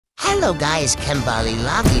Halo guys, kembali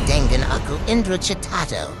lagi dengan aku Indra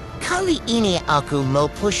Citato. Kali ini aku mau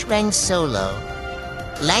push rank solo.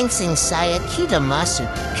 Langsung saya kita masuk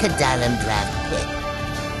ke dalam draft pick.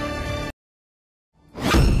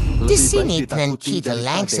 Di sini kan kita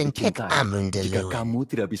langsung pick Amun jika dulu. kamu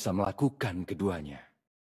tidak bisa melakukan keduanya.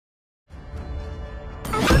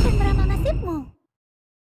 Aku akan meramal nasibmu.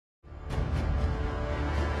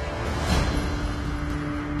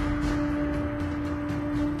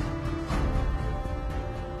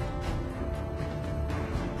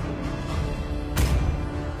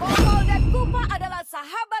 Popol dan Kupa adalah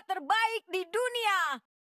sahabat terbaik di dunia.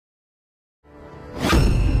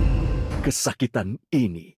 Kesakitan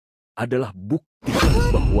ini adalah bukti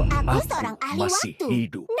bahwa Aku aku seorang ahli masih waktu.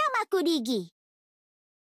 hidup. Namaku Digi.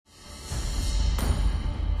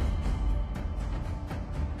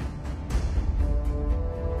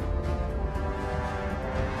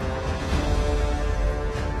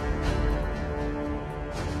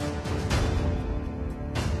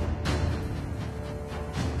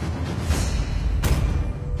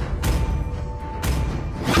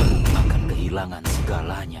 Akan kehilangan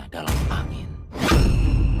segalanya dalam angin.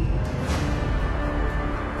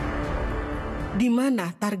 Di mana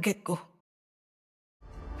targetku?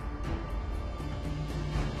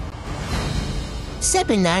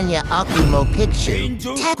 Sebenarnya aku mau pick you,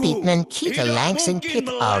 tapi kan kita langsung pick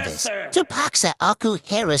Aldous. Terpaksa aku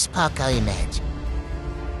harus pakai match.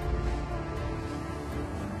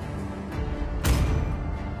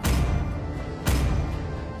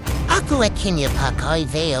 Aku akhirnya pakai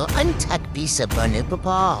Vale untuk bisa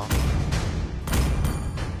berpapal.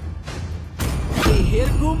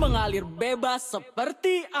 Sihirku mengalir bebas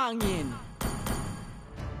seperti angin.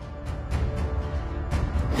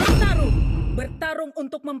 Bertarung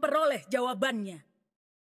untuk memperoleh jawabannya.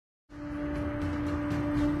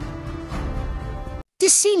 Di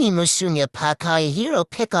sini musuhnya pakai hero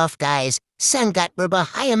pick-off guys, sangat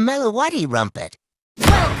berbahaya melewati rumput.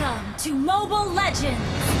 Welcome to Mobile Legends.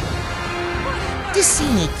 Di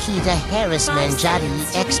sini kita harus menjadi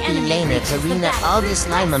XP laner karena Aldous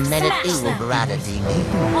 5 menit itu berada di sini.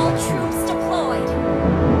 All troops deployed.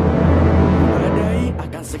 Badai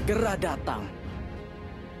akan segera datang.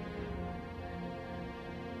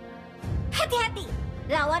 Hati-hati,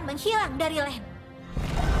 lawan menghilang dari lane.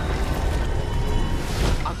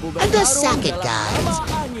 Aku Ada bertarung sakit, dalam guys. nama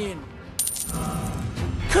angin.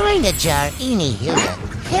 Karena jar ini hilang,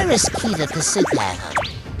 harus kita kesudahan.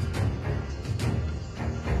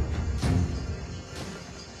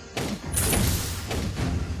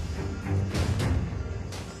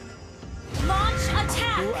 Launch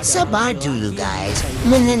attack. Sabar dulu guys,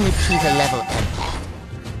 menunggu kita level 4.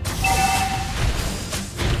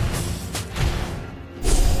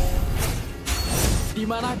 Di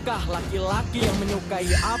manakah laki-laki yang menyukai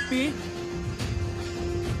api?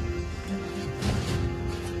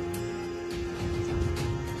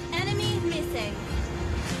 Enemy missing.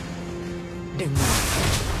 Dengar,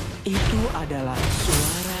 itu adalah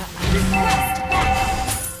suara angin.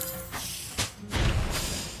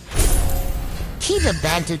 Kita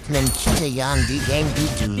bantu teman kita yang di game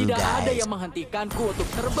dulu Tidak ada guys. yang menghentikanku untuk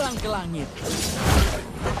terbang ke langit.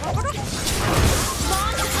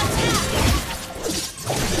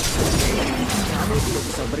 Kamu tidak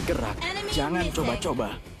bisa bergerak. Enemy Jangan missing. coba-coba.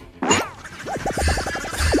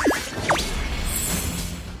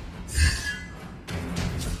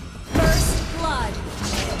 First blood.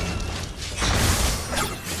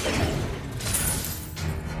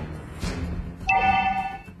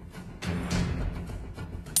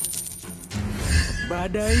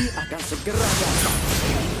 Badai akan segera datang.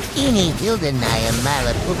 Ini Hilda Naya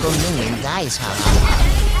malah pukul minion guys ha.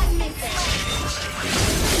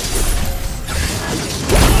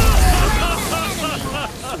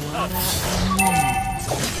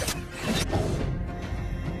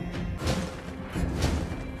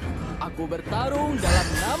 Aku bertarung dalam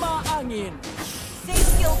nama angin. Save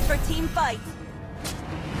skills for team fight.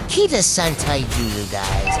 Kita santai dulu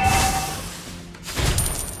guys.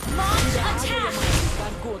 Launch attack.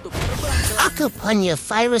 Menghentikanku untuk terbang ke langit. Aku punya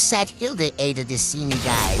Firosat Hilda ada di sini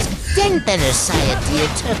guys. Dan benar saya dia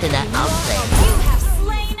terkena outfit. You have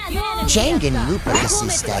slain an enemy. Jangan lupa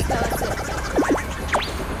kesistek.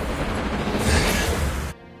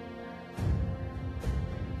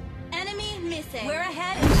 Enemy missing. We're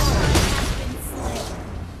ahead. Ally has been slain.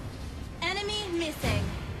 Enemy missing.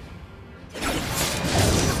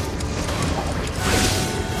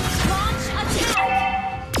 Launch attack.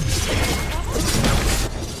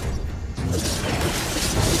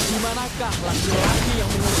 Di manakah laki-laki yang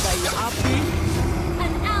menyukai api?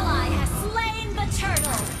 An ally has slain the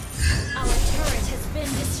turtle. Our turret has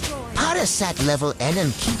been destroyed. Para saat level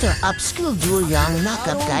 6 kita up skill duel yang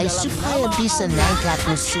nakap guys supaya bisa nangkap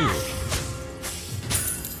musuh.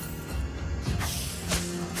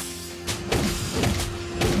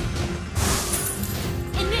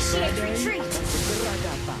 Initiate retreat.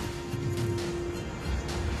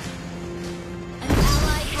 An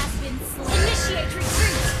ally has been slain. Initiate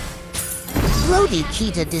retreat. Brody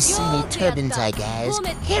kita di sini turbintai guys.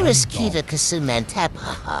 Harris kita kesemantap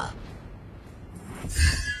haha.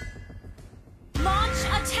 Launch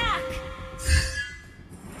attack.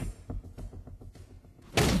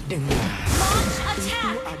 Dengar, Launch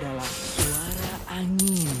attack. adalah suara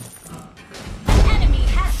angin. An enemy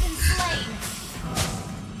has been slain.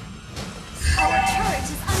 Our turret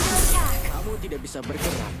is under attack. Kamu tidak bisa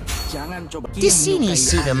bergerak. Jangan coba. Di sini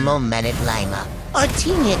sudah mau menit 5.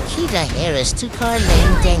 Artinya kita harus tukar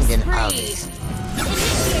lane dengan August.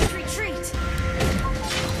 Initiate retreat.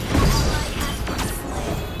 Ally has been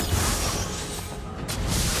slain.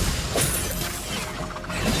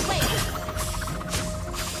 Wait.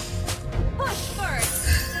 Push first.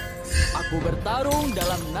 Aku bertarung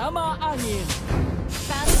dalam nama angin.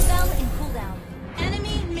 Battle spell in cooldown.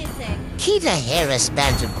 Enemy missing. Kita harus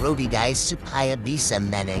bantu Brody guys supaya bisa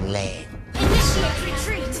menang lane. Initiate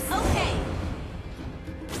retreat. Okay.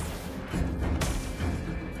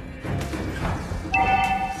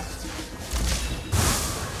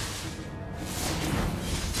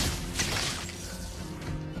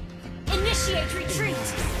 Initiate retreat.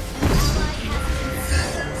 Ally has been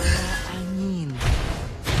slain. Angin.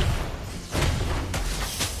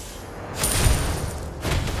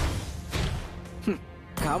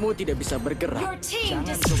 Kamu tidak bisa bergerak. Your team Jangan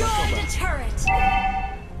destroyed coba-coba. a turret.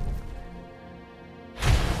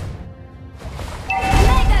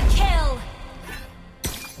 Mega kill.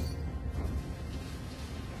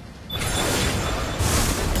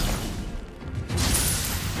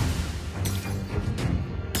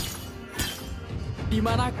 Di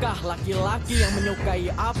manakah laki-laki yang menyukai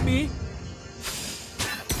api?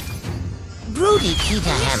 Brody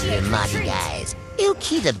kita hampir mati guys. Yuk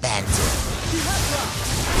kita bantu.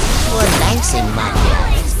 Or langsing mati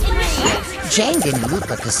guys. Jangan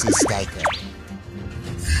lupa kasih stiker.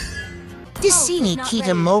 Di sini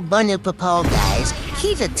kita mau bantu papal guys.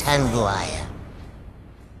 Kita tangguh aja.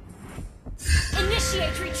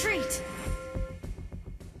 Initiate retreat.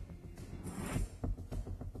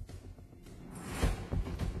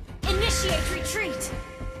 Initiate retreat.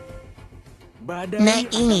 Badai Nah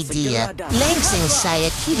akan ini segera dia. datang. Langsing saya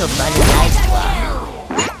kita bantu guys.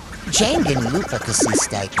 Jangan lupa kasih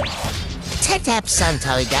stiker. Tetap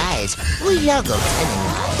santai guys. Wilago tenang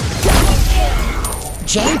aja.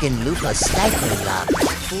 Jangan lupa stiker lah.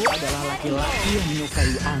 Aku adalah laki-laki yang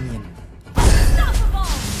menyukai angin.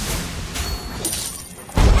 Unstoppable.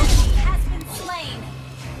 Enemy has been slain.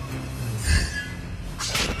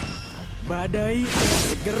 Badai akan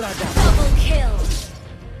segera datang. Double kill.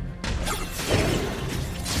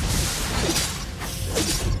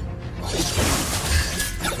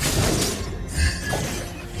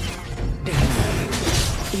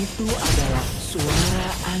 Itu adalah suara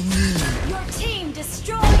angin. Your team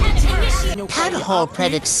destroyed a turret. Padahal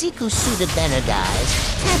prediksiku sudah benar guys.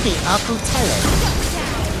 Tapi aku telan.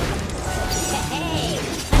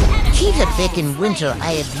 Kita bikin winter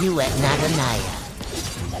ayat buat nada naya.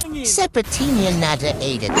 Sepertinya nada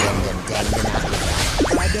ada dengan aku.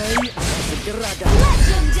 Badai akan segera datang.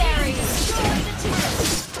 Legendary. Destroyed a turret.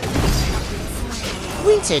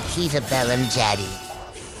 Winter kita belum jadi.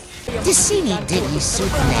 Di sini Diddy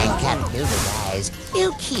sudah nangkap dulu guys.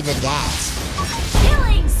 Yuk kita gas.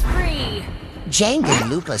 Killing spree. Jangan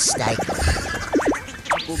lupa stiker.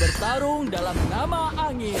 Aku bertarung dalam nama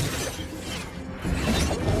angin.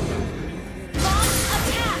 Launch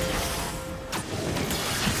attack.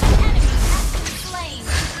 Enemy has been slain.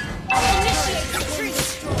 Initiate retreat.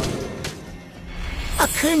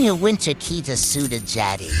 Akhirnya winter kita sudah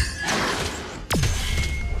jadi.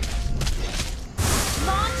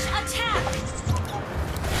 Launch attack.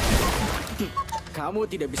 Kamu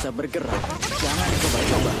tidak bisa bergerak. Jangan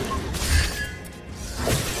coba-coba.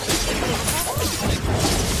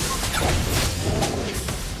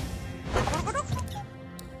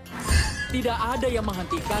 Tidak ada yang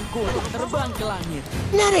menghentikanku untuk terbang ke langit.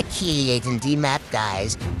 Not affiliating di map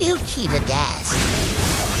guys. Yuk kita gas.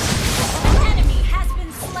 Enemy has been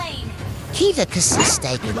slain. Kita kasih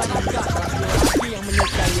stiker dulu. Manakah laki-laki yang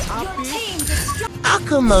menyukai Your api? team destroyed.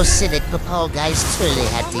 Aku mau sidik papal guys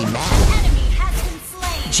terlihat di map. Enemy has been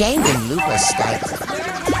slain. Jangan lupa stiker.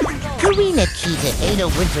 Karina kita ada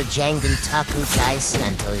winter jangan takut guys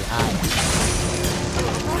santai aja.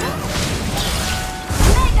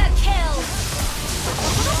 Mega kill.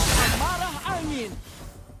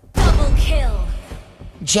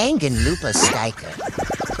 Jangan lupa stiker.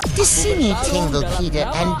 Di sini tinggal kita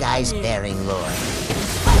and guys bearing lore.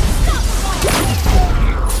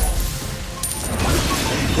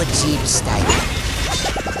 Wajib stiker.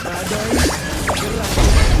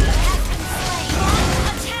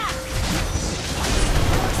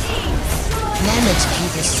 Damage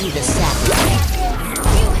kita sudah satu.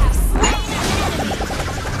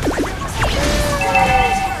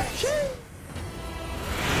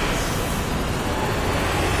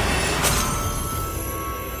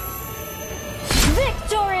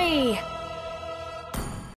 Victory!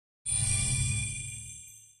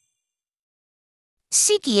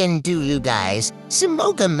 Sekian dulu guys,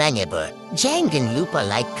 semoga menghibur. Jangan lupa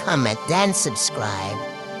like, comment, dan subscribe.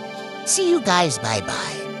 See you guys,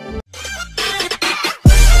 bye-bye.